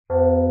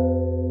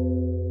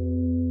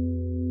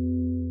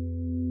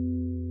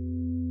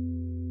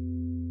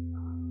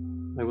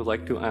would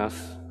like to ask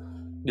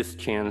this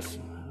chance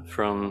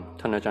from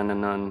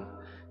Thanajannanan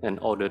and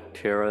all the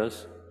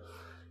Theras.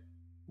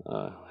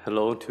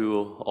 Hello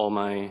to all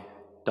my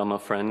Dhamma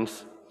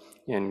friends,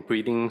 and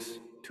greetings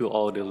to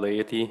all the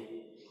laity,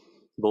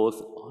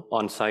 both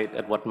on site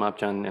at Wat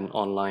Mapjan and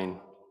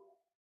online.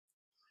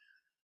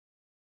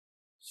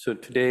 So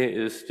today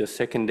is the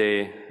second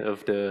day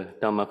of the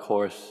Dhamma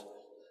course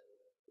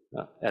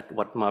at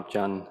Wat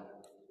Mapjan,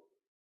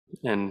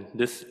 and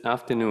this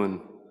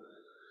afternoon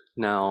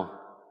now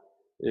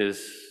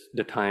is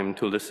the time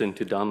to listen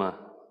to Dhamma.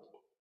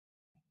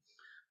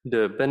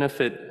 The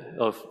benefit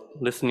of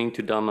listening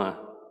to Dhamma,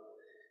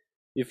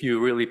 if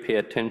you really pay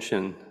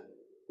attention,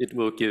 it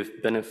will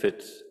give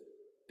benefits.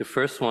 The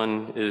first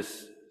one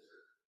is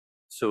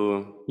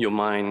so your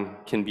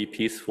mind can be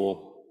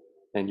peaceful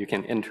and you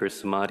can enter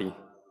samadhi.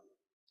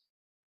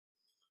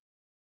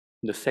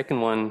 The second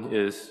one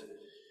is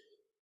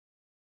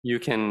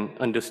you can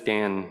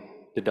understand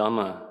the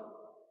Dhamma.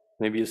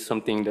 Maybe it's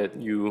something that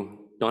you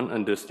don't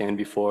understand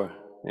before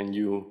and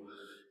you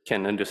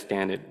can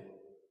understand it.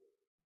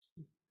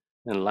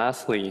 And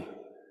lastly,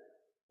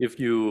 if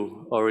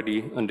you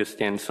already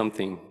understand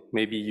something,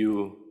 maybe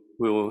you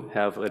will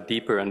have a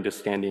deeper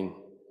understanding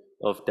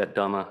of that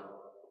Dhamma.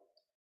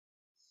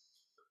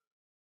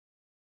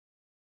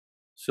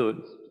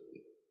 So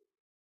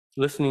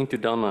listening to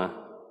Dhamma,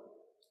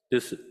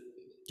 this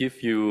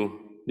gives you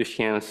the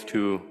chance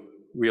to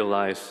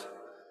realize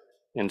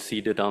and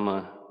see the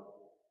Dhamma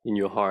in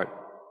your heart.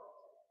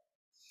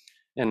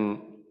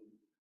 And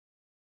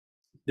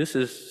this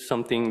is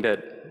something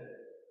that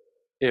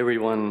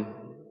everyone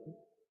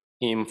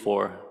aim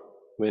for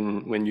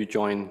when you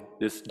join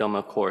this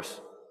Dhamma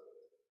course.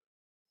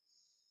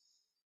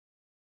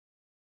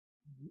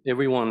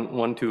 Everyone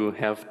want to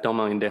have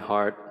Dhamma in their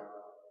heart,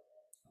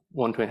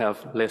 want to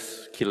have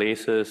less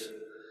kilesas.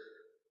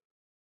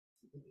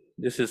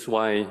 This is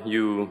why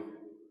you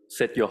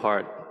set your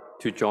heart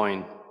to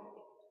join.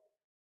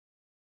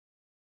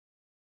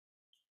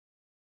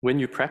 When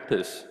you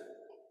practice,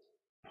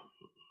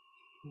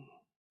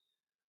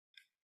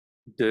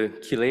 the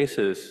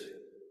kilesas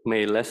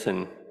may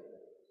lessen.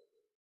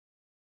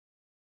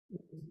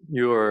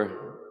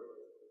 Your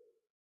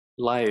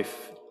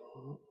life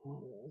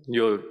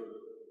in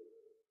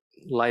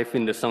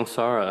the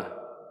samsara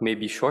may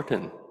be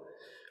shortened,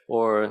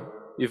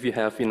 or if you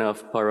have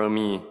enough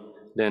parami,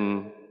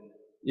 then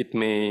it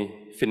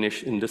may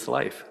finish in this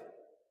life.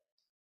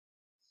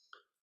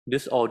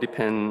 This all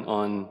depends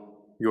on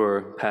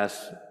your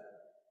past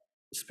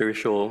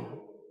spiritual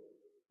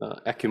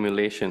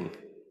accumulation.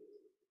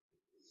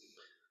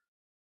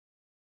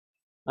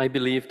 I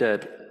believe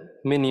that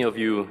many of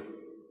you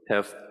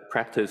have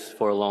practiced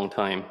for a long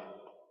time.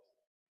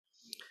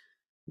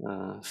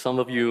 Some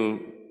of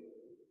you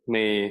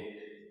may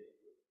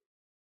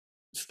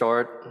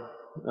start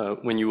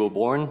when you were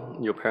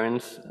born. Your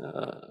parents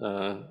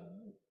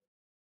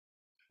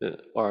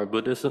are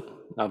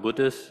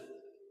Buddhists.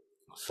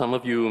 Some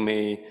of you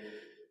may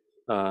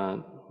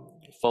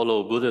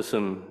follow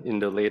Buddhism in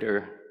the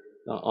later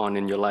on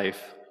in your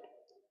life.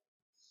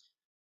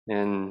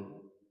 And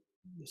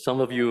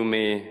some of you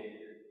may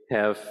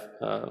have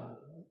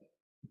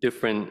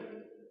different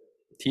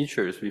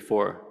teachers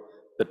before,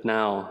 but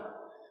now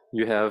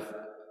you have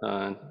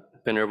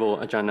Venerable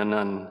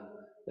Ajahn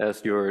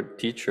as your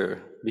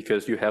teacher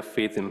because you have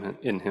faith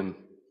in him.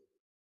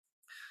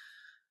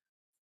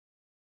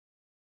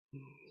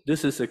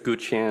 This is a good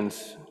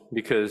chance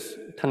because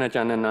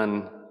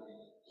Thanajannanan,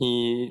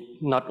 he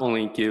not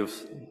only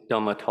gives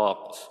Dhamma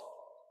talks,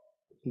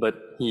 but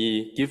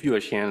he gives you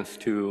a chance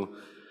to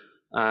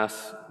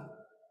ask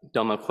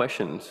Dhamma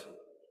questions.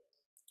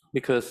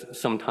 Because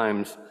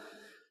sometimes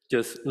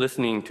just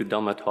listening to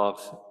Dhamma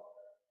talks,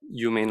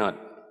 you may not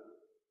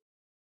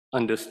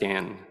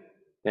understand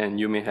and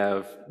you may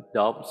have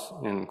doubts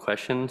and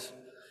questions.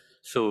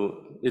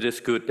 So it is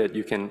good that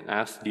you can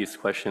ask these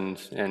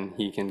questions and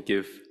he can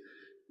give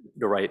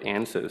the right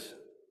answers.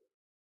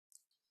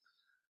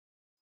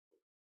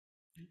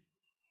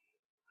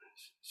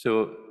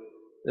 So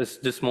as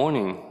this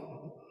morning,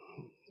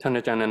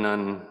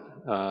 Thanajannanan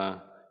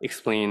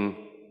explained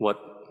what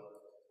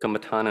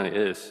Kammatthana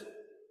is.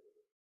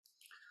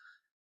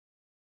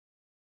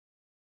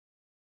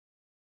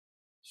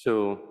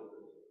 So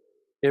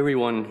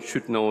everyone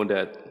should know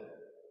that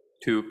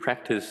to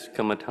practice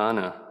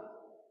Kammatthana,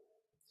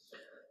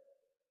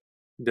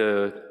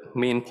 the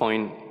main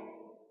point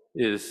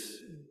is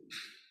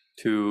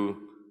to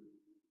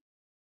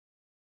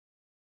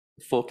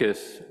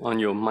focus on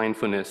your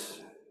mindfulness,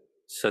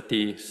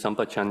 Sati,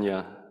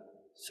 Sampajanna.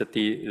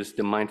 Sati is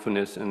the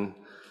mindfulness and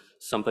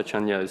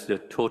Sampajanna is the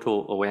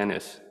total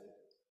awareness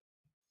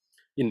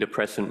in the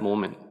present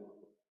moment.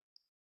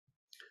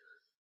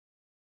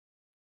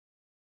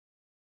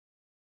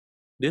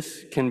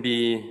 This can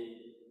be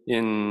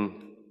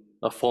in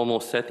a formal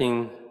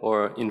setting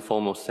or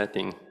informal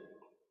setting.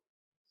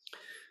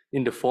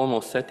 In the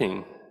formal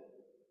setting,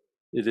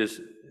 it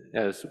is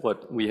as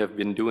what we have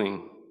been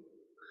doing,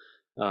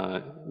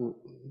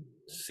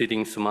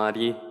 sitting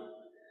samadhi,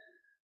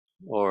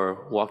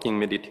 or walking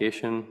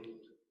meditation,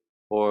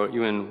 or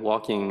even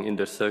walking in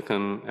the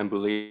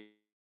circumambulation.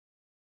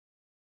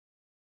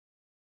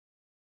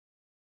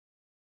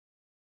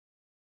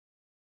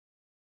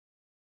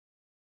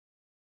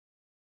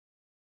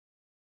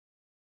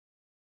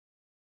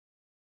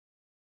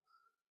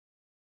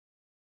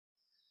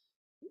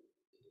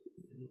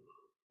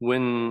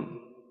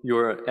 When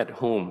you're at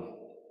home,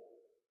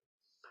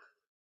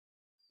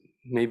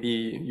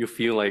 maybe you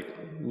feel like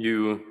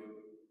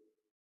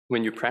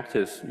when you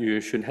practice,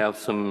 you should have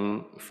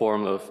some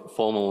form of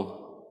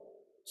formal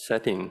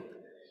setting.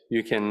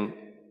 You can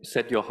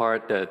set your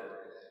heart that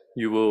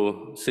you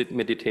will sit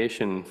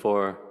meditation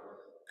for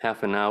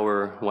half an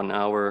hour, 1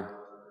 hour.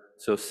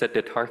 So set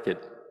the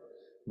target,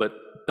 but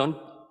don't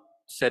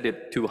set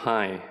it too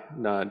high.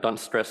 Don't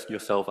stress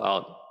yourself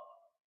out.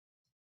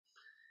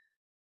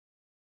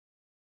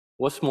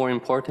 What's more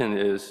important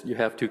is you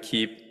have to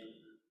keep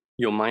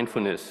your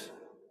mindfulness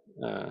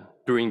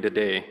during the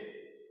day.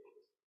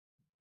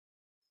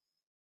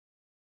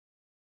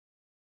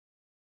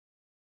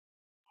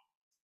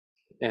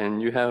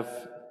 And you have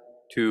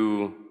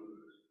to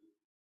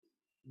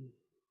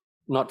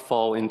not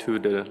fall into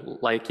the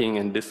liking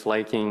and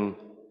disliking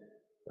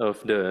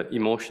of the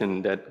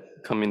emotion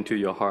that come into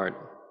your heart.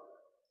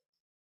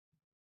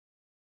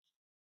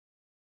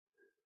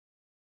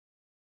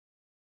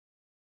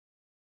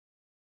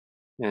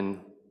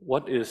 And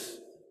what is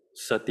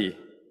Sati?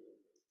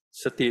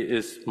 Sati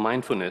is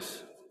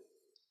mindfulness.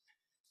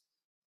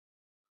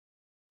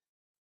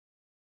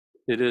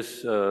 It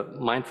is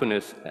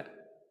mindfulness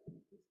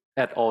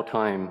at all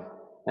time,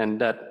 and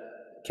that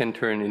can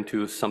turn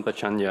into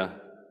Sampajanna,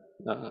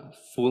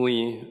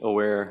 fully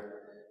aware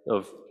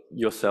of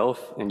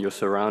yourself and your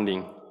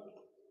surrounding.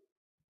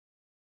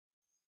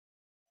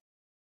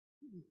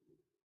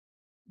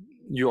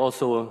 You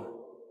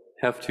also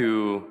have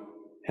to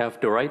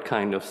have the right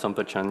kind of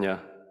Sampajanna.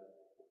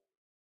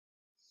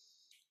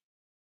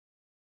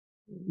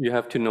 You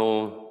have to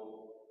know,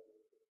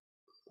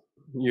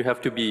 you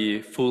have to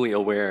be fully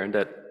aware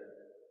that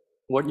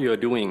what you are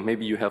doing,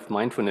 maybe you have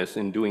mindfulness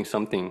in doing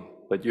something,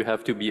 but you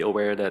have to be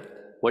aware that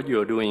what you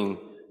are doing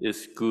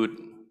is good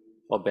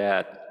or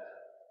bad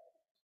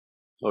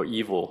or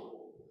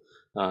evil,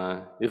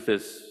 if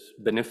it's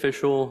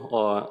beneficial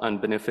or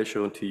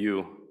unbeneficial to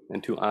you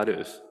and to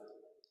others.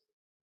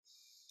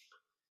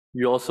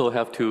 You also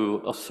have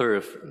to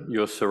observe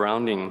your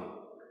surrounding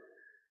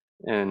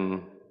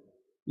and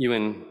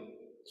even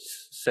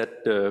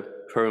set the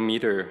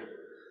parameter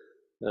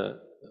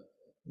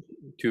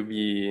to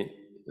be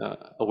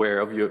aware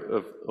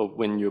of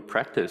when you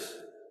practice.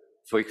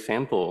 For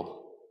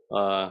example,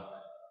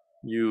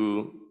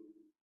 you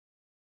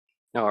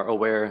are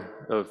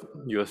aware of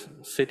your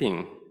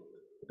sitting.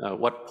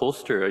 What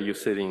posture are you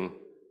sitting?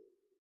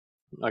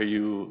 Are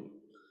you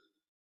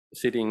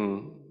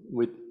sitting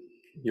with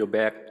your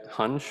back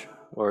hunched,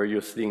 or are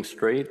you sitting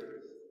straight?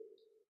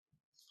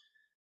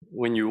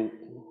 When you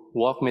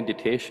walk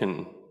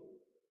meditation,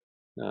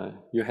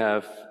 you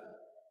have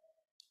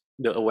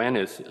the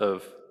awareness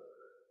of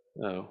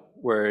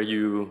where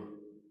you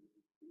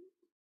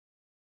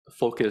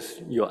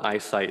focus your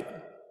eyesight,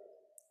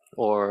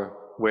 or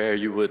where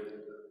you would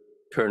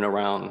turn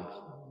around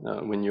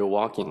when you're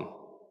walking.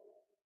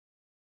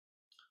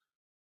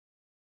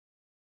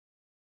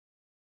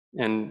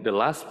 And the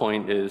last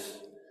point is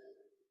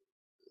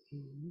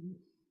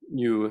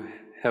you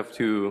have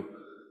to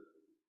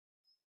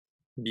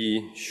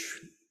be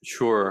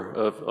sure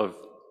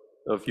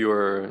of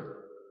your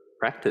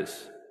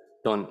practice.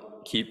 Don't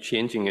keep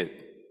changing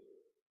it.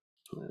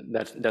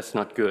 That's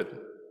not good.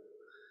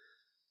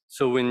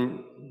 So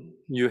when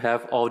you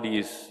have all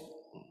these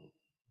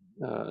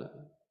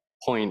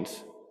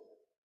points,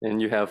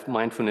 and you have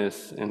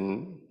mindfulness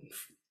and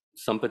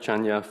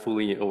sampajañña,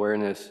 fully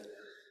awareness,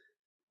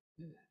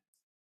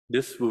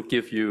 this will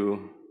give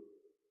you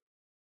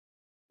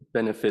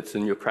benefits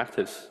in your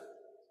practice.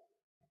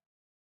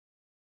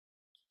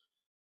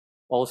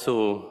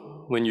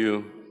 Also, when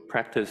you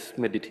practice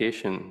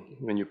meditation,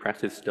 when you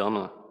practice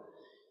Dhamma,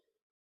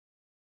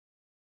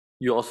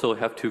 you also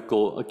have to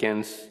go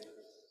against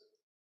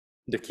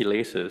the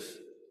kilesas,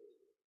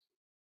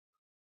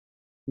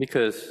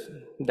 because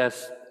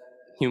that's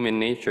human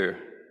nature.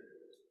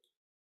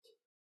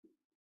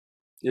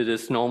 It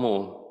is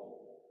normal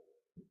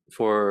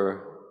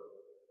for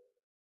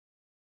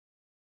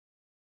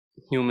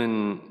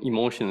human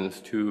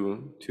emotions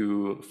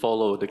to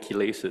follow the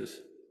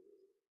kilesas.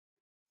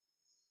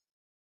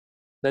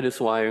 That is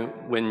why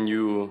when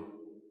you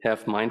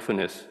have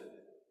mindfulness,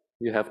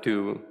 you have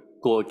to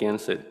go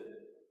against it.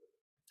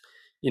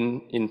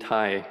 In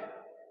Thai,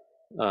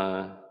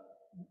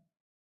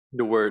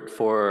 the word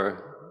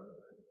for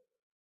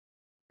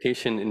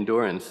patient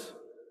endurance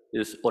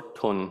is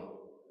otthon.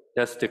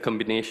 That's the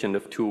combination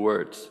of two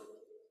words.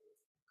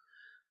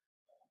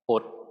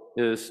 Ot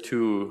is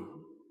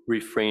to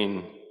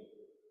refrain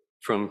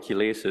from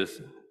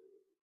kilesas,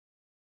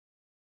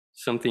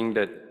 something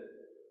that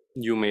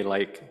you may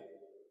like,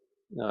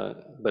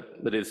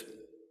 but is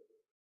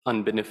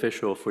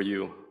unbeneficial for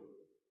you.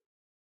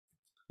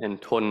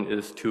 and ton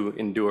is to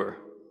endure.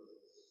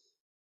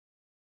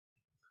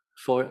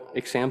 For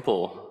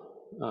example,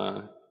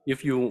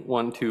 if you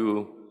want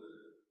to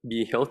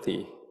be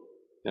healthy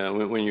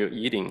when you're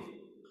eating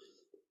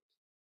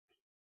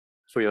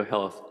for your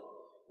health,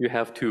 you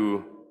have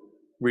to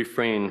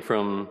refrain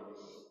from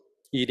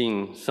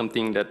eating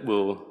something that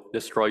will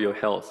destroy your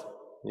health.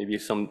 Maybe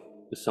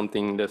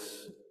something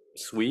that's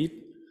sweet,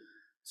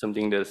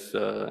 something that's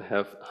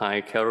have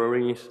high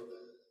calories,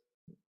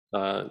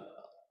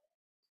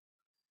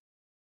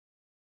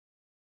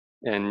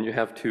 and you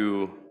have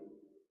to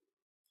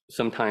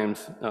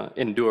sometimes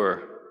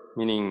endure,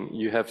 meaning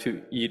you have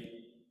to eat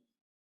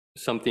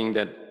something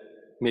that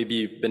may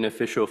be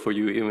beneficial for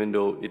you even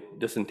though it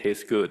doesn't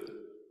taste good.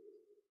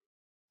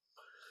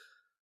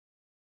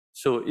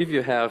 So if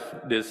you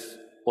have this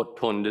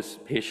otton, this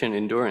patient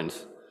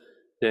endurance,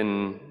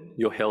 then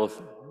your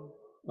health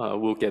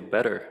will get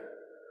better.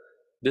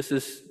 This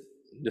is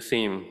the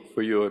same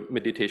for your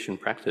meditation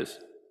practice.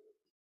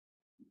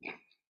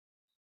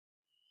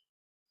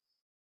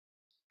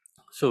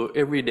 So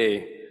every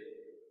day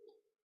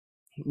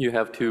you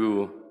have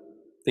to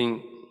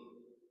think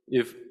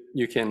if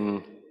you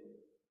can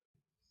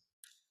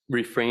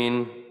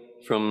refrain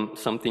from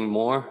something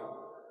more,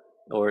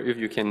 or if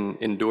you can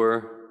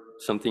endure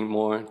something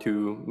more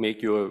to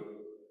make your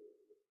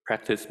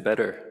practice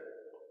better.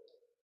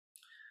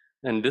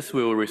 And this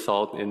will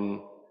result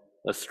in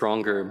a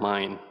stronger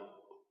mind.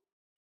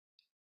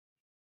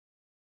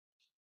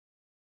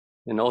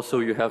 And also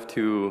you have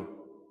to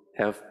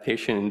have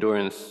patient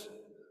endurance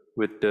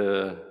with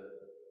the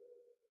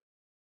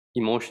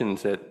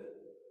emotions that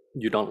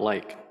you don't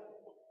like.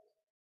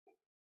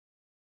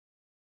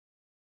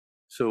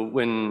 So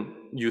when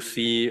you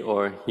see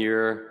or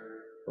hear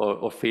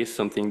or face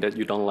something that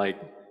you don't like,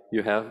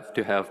 you have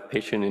to have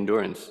patient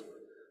endurance.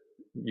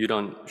 You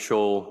don't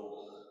show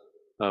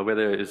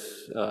whether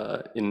it's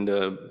in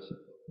the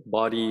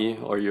body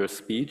or your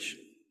speech.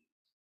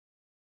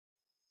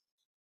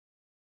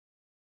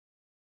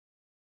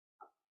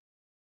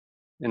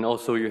 And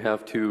also you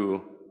have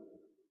to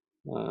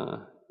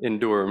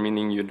endure,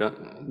 meaning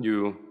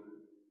you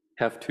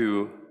have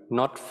to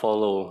not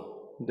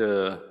follow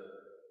the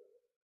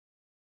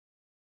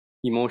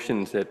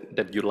emotions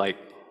that you like.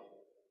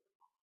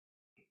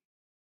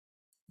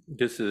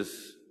 This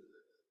is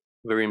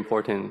very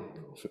important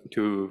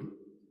to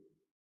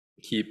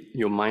keep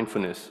your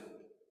mindfulness.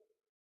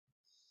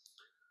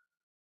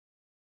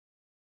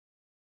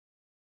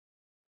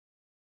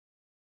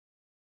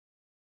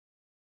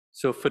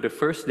 So for the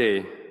first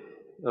day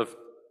of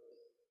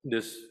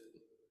this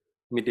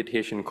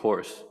meditation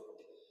course,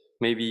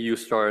 maybe you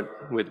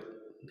start with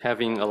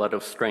having a lot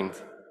of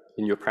strength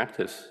in your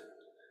practice.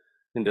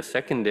 In the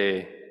second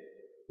day,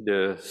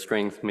 the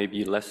strength may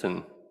be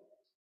lessened.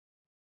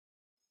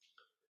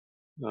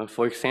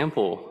 For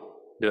example,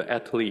 the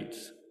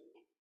athletes,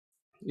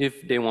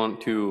 if they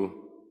want to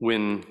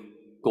win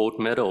gold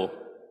medal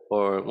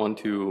or want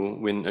to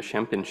win a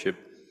championship,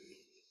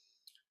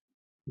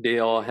 they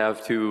all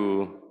have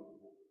to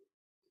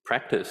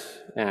practice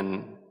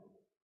and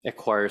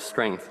acquire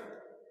strength,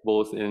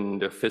 both in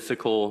the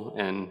physical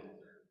and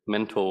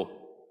mental.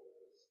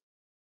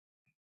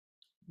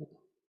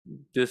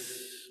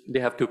 They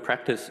have to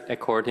practice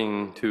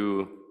according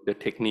to the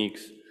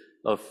techniques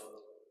of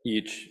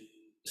each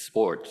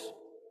sport.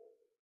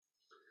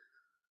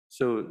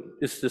 So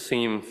it's the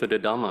same for the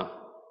Dhamma.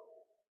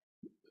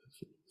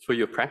 For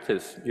your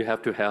practice, you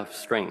have to have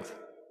strength.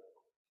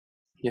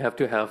 You have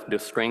to have the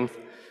strength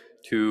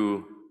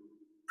to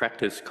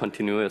practice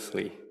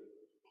continuously.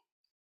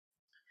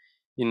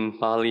 In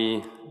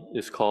Pali,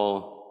 it's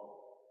called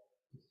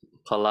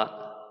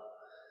Pala.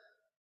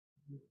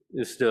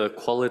 It's the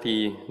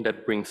quality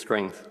that brings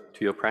strength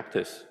to your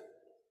practice,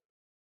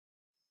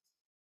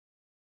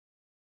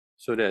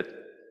 so that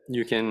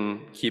you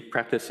can keep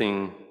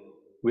practicing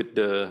with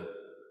the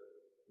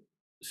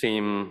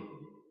same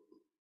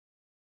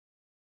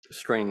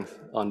strength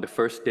on the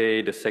first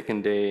day, the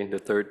second day, the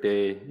third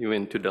day,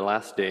 even to the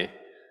last day.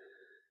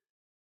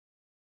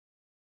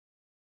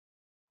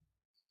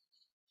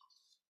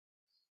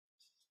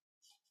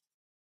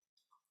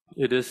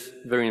 It is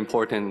very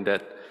important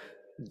that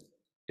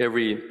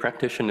every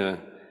practitioner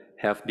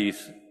have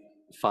these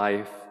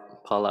 5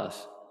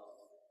 palas.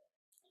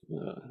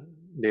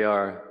 They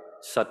are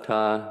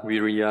Sattha,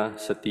 Viriya,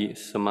 Sati,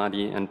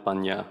 Samadhi, and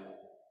Panya.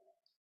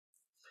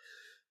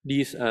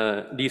 These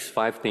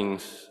 5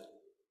 things,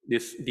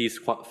 these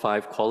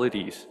 5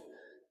 qualities,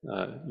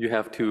 you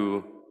have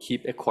to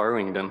keep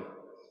acquiring them.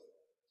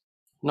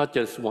 Not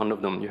just one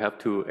of them, you have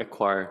to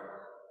acquire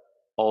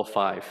all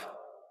 5.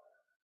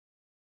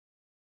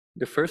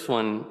 The first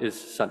one is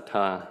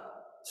Sattha,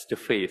 it's the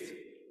faith.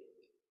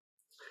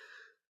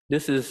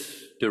 This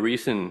is the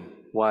reason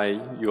why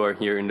you are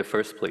here in the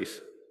first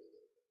place.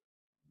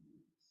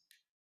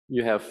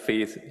 You have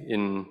faith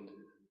in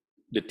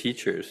the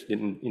teachers,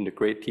 in the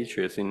great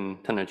teachers, in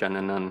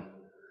Thanajannanan.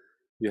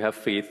 You have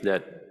faith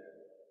that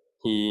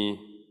he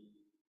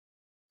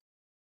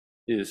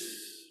is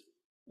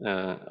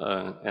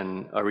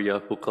an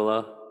Arya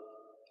Bukkala,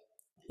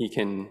 He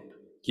can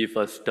give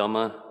us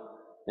Dhamma,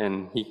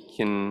 and He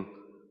can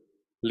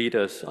lead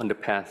us on the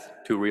path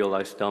to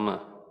realize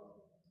Dhamma.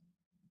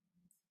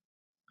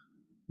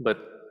 But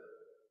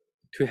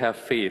to have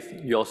faith,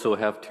 you also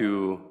have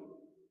to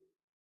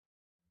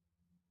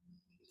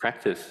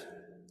practice.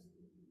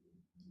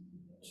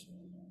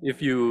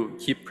 If you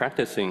keep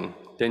practicing,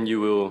 then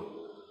you will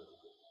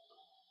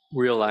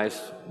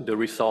realize the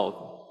result,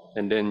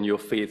 and then your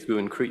faith will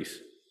increase.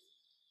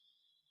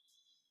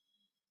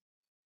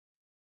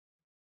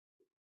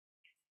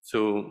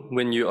 So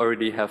when you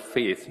already have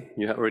faith,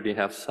 you already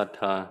have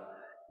sattha,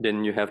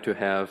 then you have to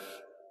have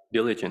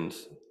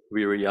diligence,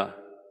 virya.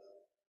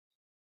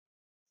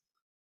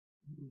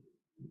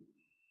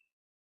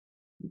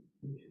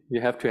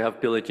 You have to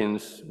have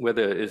diligence,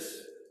 whether it's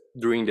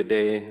during the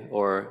day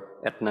or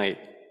at night.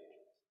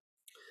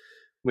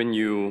 When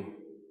you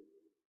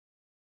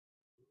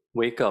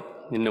wake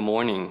up in the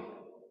morning,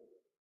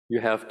 you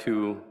have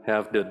to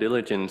have the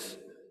diligence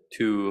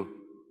to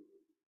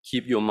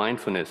keep your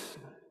mindfulness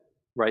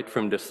right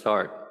from the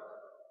start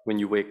when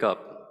you wake up,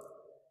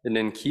 and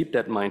then keep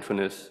that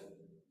mindfulness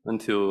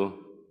until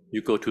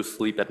you go to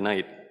sleep at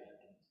night.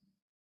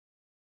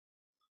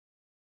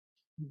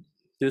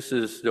 This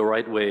is the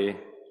right way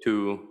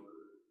to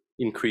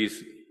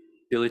increase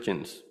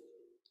diligence.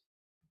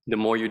 The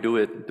more you do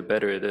it, the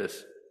better it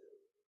is.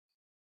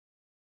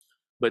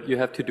 But you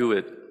have to do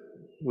it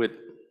with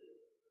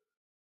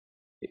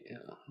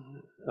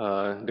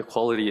the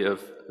quality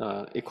of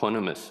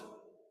equanimous.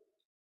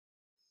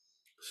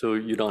 So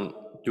you don't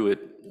do it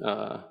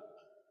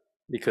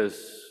because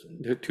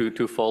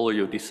to follow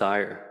your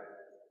desire.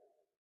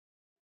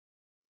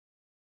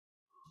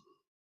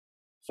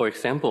 For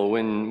example,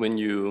 when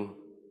you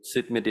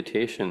sit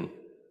meditation,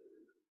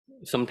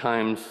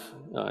 sometimes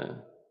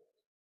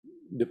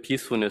the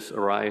peacefulness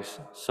arises,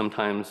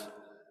 sometimes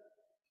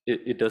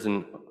it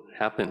doesn't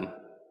happen,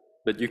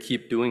 but you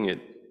keep doing it.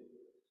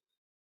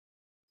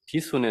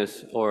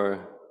 Peacefulness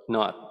or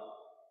not,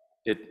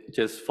 it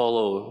just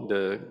follow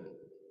the,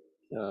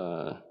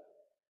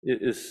 it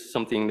is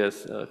something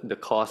that's the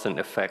cause and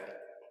effect.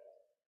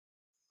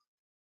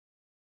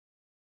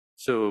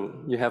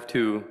 So you have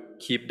to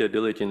keep the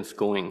diligence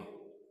going.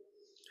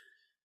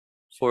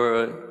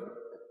 For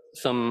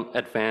some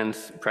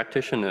advanced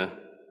practitioner,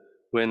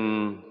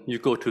 when you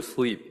go to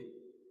sleep,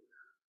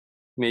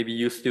 maybe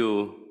you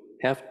still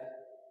have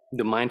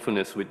the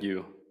mindfulness with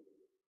you.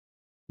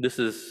 This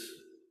is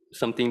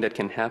something that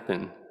can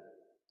happen.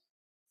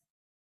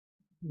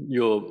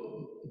 Your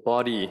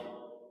body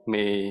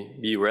may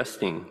be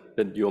resting,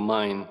 but your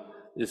mind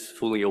is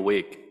fully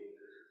awake.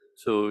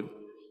 So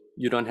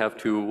you don't have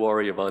to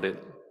worry about it.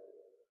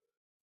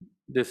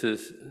 This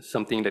is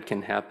something that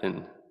can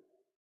happen.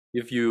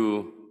 If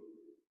you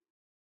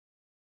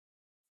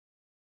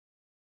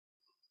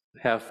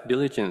have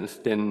diligence,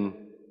 then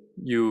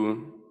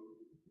you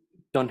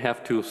don't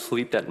have to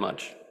sleep that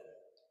much.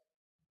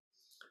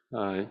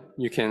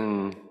 You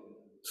can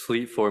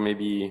sleep for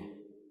maybe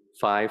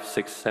 5,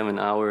 6, 7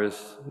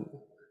 hours.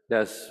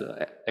 That's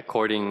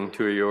according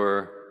to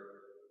your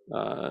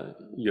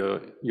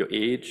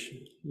age,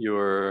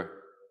 your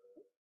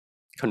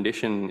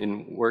condition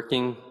in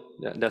working.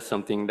 That's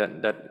something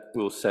that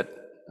will set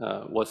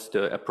what's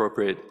the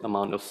appropriate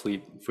amount of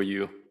sleep for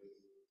you.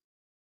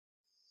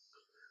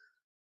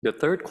 The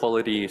third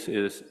quality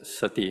is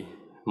sati,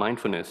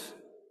 mindfulness.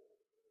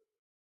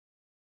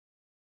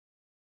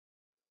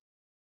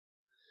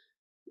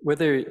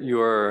 Whether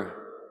you're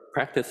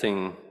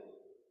practicing,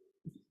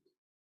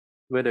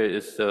 whether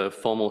it's a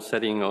formal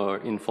setting or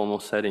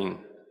informal setting,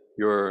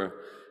 you're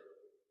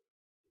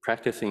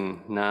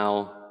practicing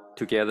now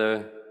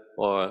together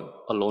or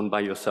alone by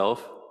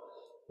yourself,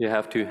 you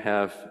have to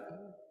have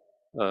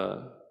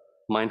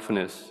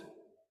mindfulness.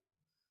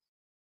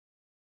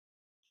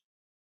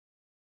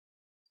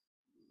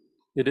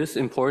 It is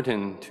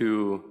important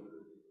to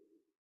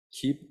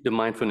keep the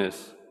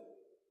mindfulness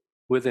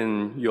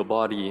within your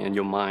body and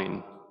your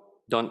mind.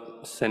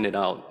 Don't send it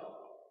out.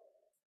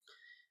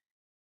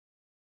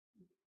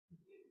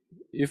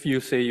 If you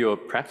say you're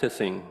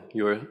practicing,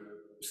 you're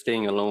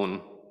staying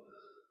alone,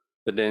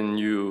 but then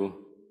you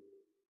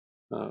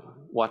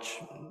watch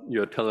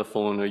your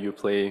telephone or you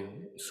play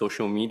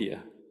social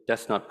media,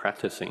 that's not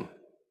practicing,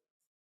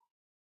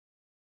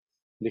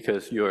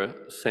 because you're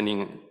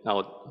sending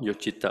out your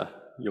citta,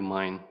 your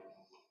mind.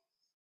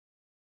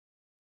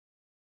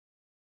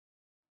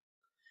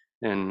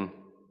 And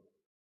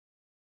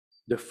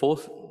the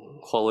fourth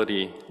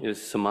quality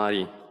is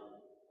samadhi.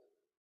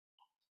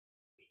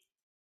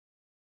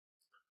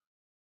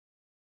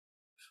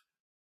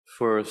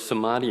 For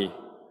samadhi,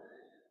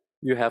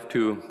 you have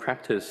to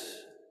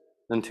practice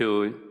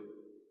until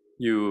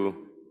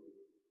you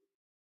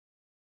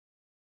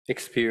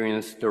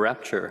experience the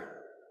rapture.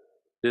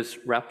 This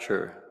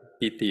rapture,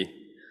 piti,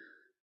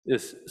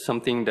 is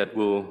something that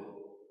will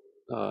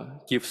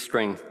give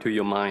strength to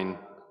your mind.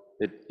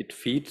 It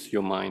feeds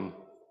your mind.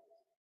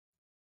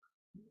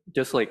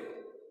 Just like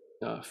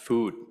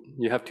food,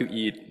 you have to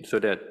eat so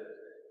that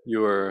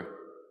your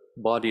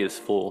body is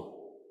full.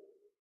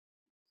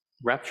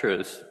 rapture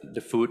is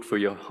the food for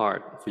your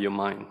heart, for your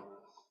mind.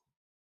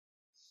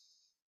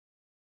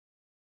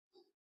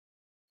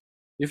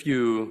 If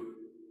you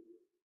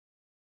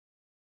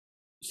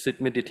sit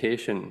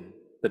meditation,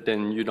 but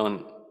then you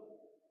don't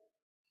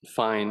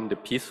find the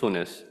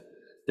peacefulness,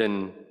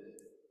 then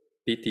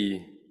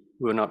piti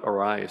will not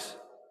arise,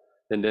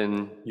 and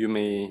then you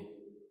may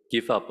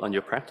give up on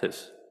your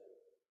practice.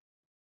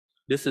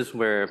 This is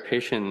where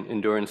patient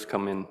endurance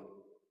come in.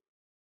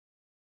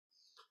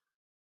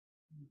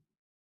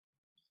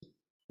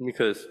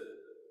 Because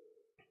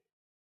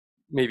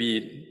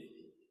maybe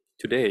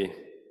today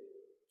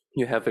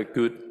you have a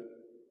good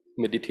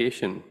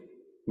meditation,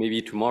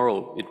 maybe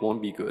tomorrow it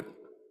won't be good.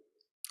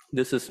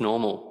 This is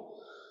normal.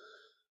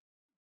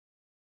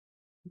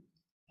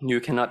 You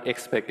cannot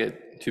expect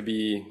it to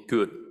be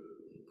good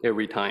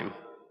every time.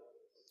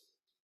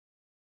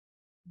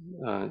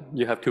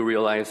 You have to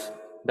realize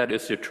that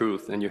is the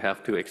truth and you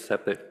have to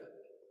accept it.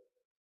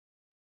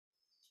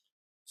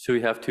 So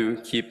you have to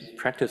keep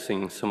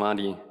practicing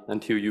samadhi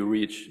until you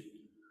reach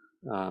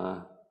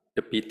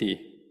the piti,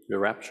 the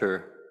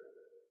rapture.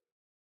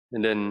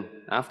 And then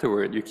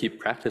afterward, you keep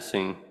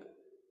practicing,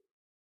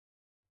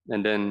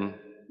 and then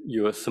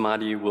your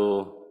samadhi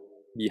will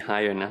be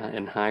higher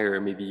and higher.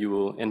 Maybe you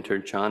will enter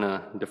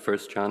jhana, the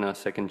first jhana,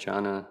 second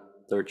jhana,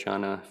 third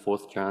jhana,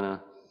 fourth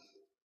jhana.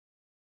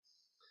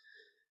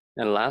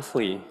 And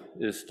lastly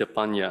is the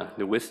panya,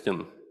 the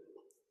wisdom.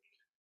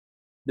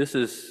 This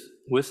is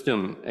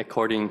wisdom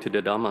according to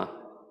the Dhamma.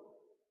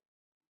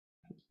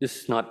 This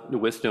is not the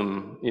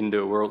wisdom in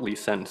the worldly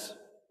sense.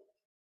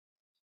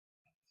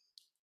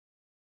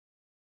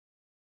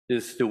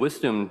 It's the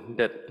wisdom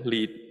that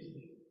lead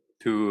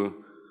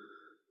to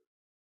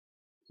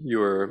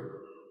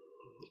your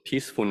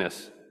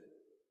peacefulness.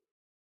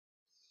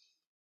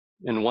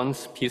 And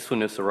once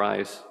peacefulness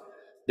arises,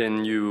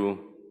 then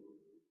you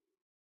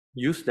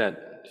use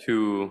that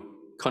to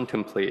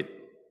contemplate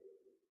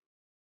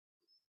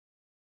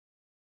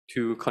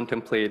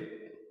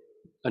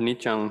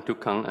anicca,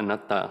 dukkha,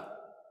 anatta.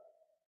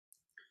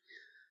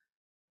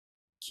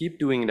 Keep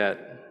doing that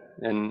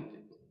and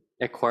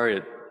acquire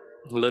it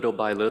little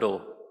by little.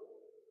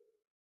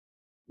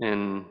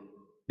 And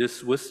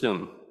this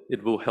wisdom,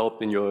 it will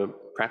help in your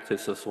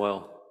practice as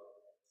well.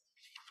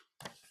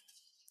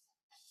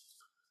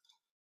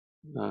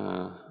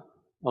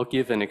 I'll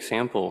give an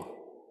example.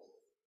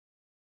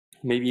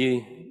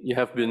 Maybe you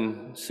have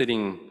been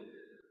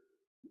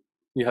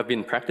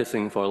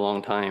practicing for a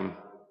long time.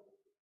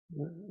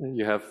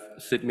 You have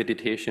sit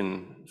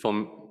meditation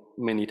for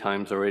many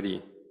times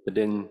already, but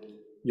then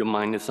your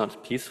mind is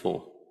not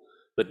peaceful.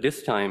 But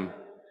this time,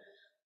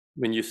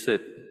 when you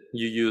sit,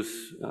 you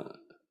use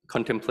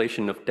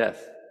contemplation of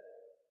death,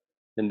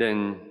 and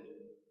then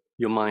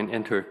your mind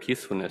enters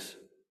peacefulness.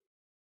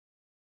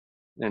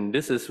 And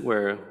this is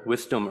where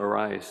wisdom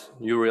arises.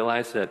 You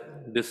realize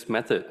that this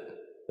method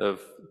of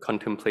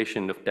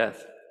contemplation of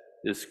death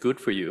is good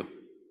for you.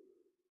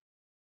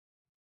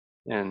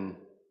 And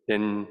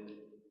then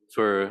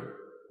for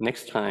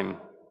next time,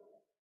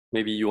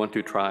 maybe you want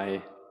to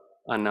try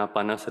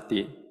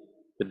anapanasati,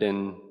 but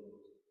then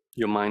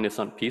your mind is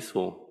not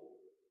peaceful.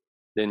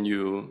 Then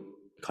you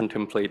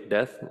contemplate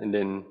death, and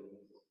then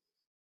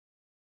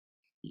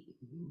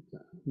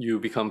you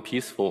become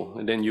peaceful,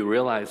 and then you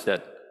realize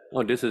that,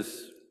 oh, this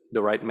is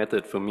the right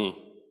method for me.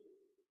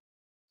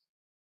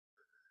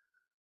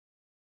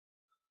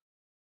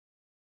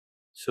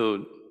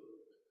 So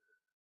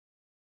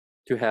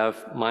to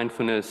have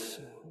mindfulness,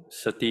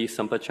 Sati,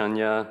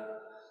 Sampajanna,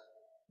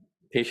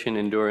 patient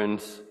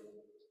endurance,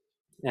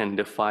 and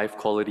the 5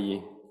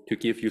 quality to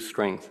give you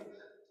strength,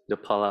 the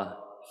Bala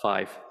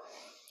 5.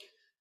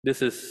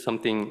 This is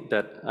something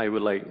that I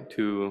would like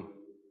to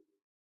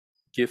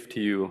give to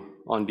you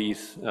on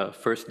these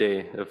first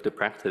day of the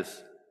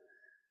practice.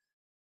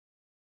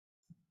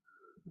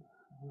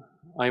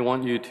 I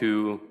want you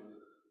to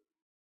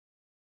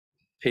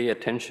pay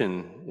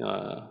attention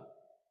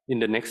in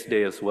the next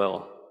day as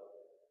well,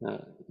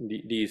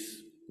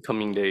 these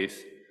coming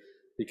days,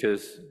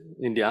 because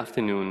in the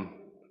afternoon,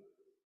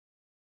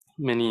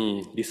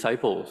 many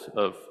disciples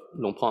of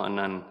Luang Por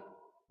Anan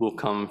will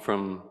come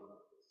from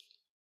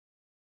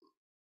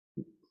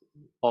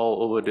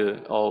all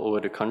over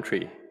the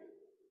country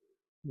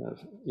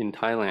in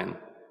Thailand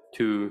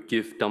to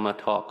give Dhamma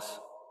talks.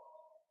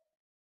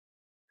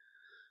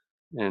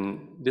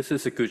 And this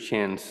is a good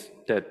chance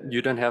that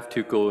you don't have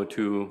to go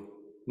to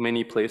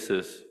many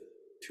places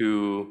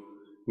to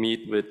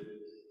meet with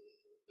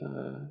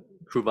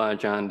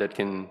Ajahn that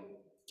can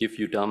give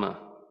you Dhamma.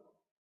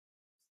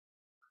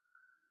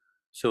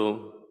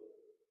 So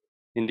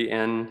in the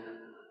end,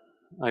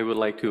 I would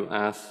like to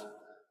ask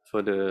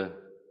for the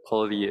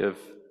quality of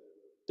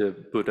the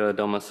Buddha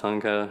Dhamma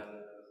Sangha,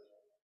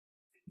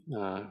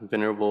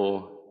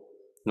 Venerable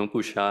Luang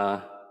Pu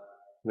Sha,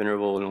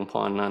 Venerable Luang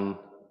Por Anan,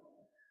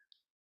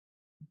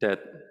 that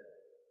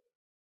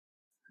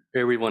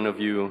every one of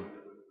you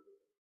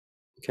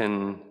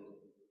can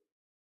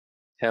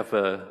have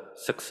a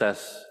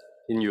success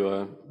in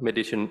your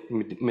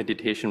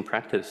meditation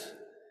practice,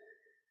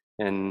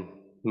 and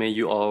may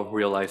you all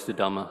realize the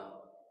Dhamma.